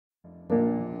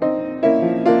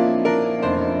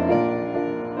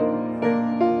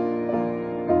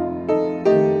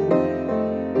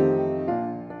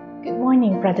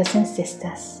brothers and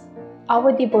sisters.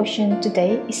 Our devotion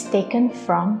today is taken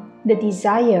from The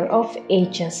Desire of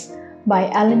Ages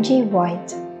by Ellen G.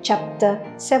 White, chapter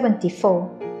 74,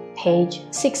 page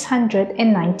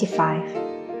 695.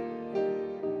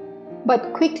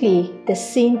 But quickly the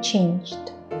scene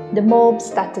changed. The mob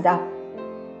started up.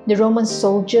 The Roman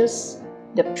soldiers,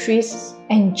 the priests,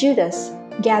 and Judas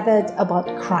gathered about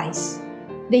Christ.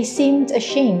 They seemed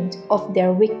ashamed of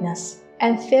their weakness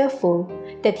and fearful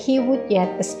that he would yet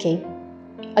escape.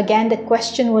 Again the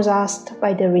question was asked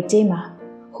by the Redeemer,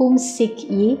 "Whom seek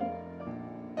ye?"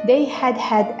 They had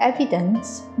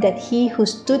evidence that he who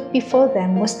stood before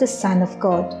them was the Son of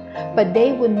God, but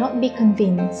they would not be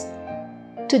convinced.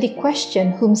 To the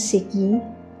question, "Whom seek ye?"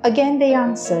 again they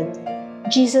answered,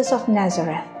 "Jesus of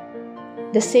Nazareth."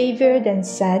 The Saviour then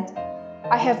said,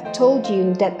 "I have told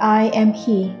you that I am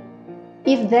he.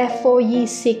 If therefore ye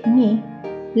seek me,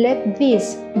 let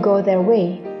these go their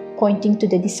way," pointing to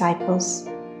the disciples.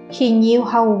 He knew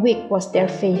how weak was their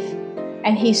faith,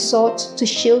 and he sought to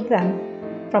shield them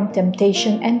from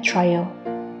temptation and trial.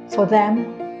 For them,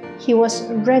 he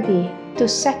was ready to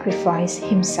sacrifice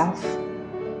himself.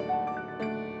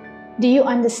 Do you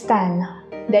understand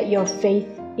that your faith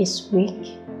is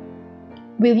weak?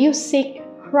 Will you seek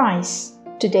Christ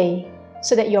today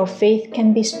so that your faith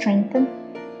can be strengthened?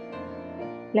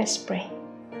 Let's pray.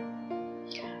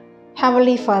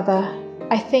 Heavenly Father,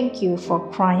 I thank you for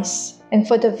Christ and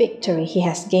for the victory he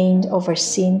has gained over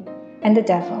sin and the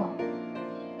devil.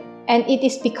 And it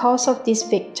is because of this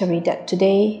victory that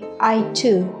today I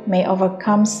too may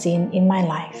overcome sin in my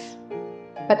life.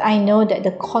 But I know that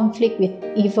the conflict with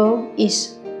evil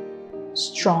is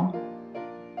strong,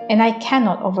 and I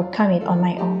cannot overcome it on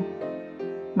my own.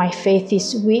 My faith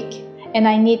is weak, and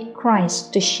I need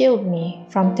Christ to shield me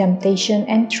from temptation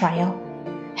and trial.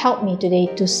 Help me today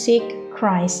to seek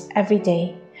Christ every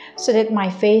day so that my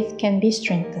faith can be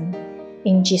strengthened.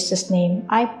 In Jesus' name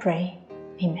I pray.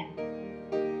 Amen.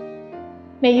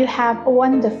 May you have a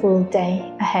wonderful day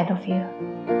ahead of you.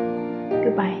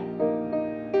 Goodbye.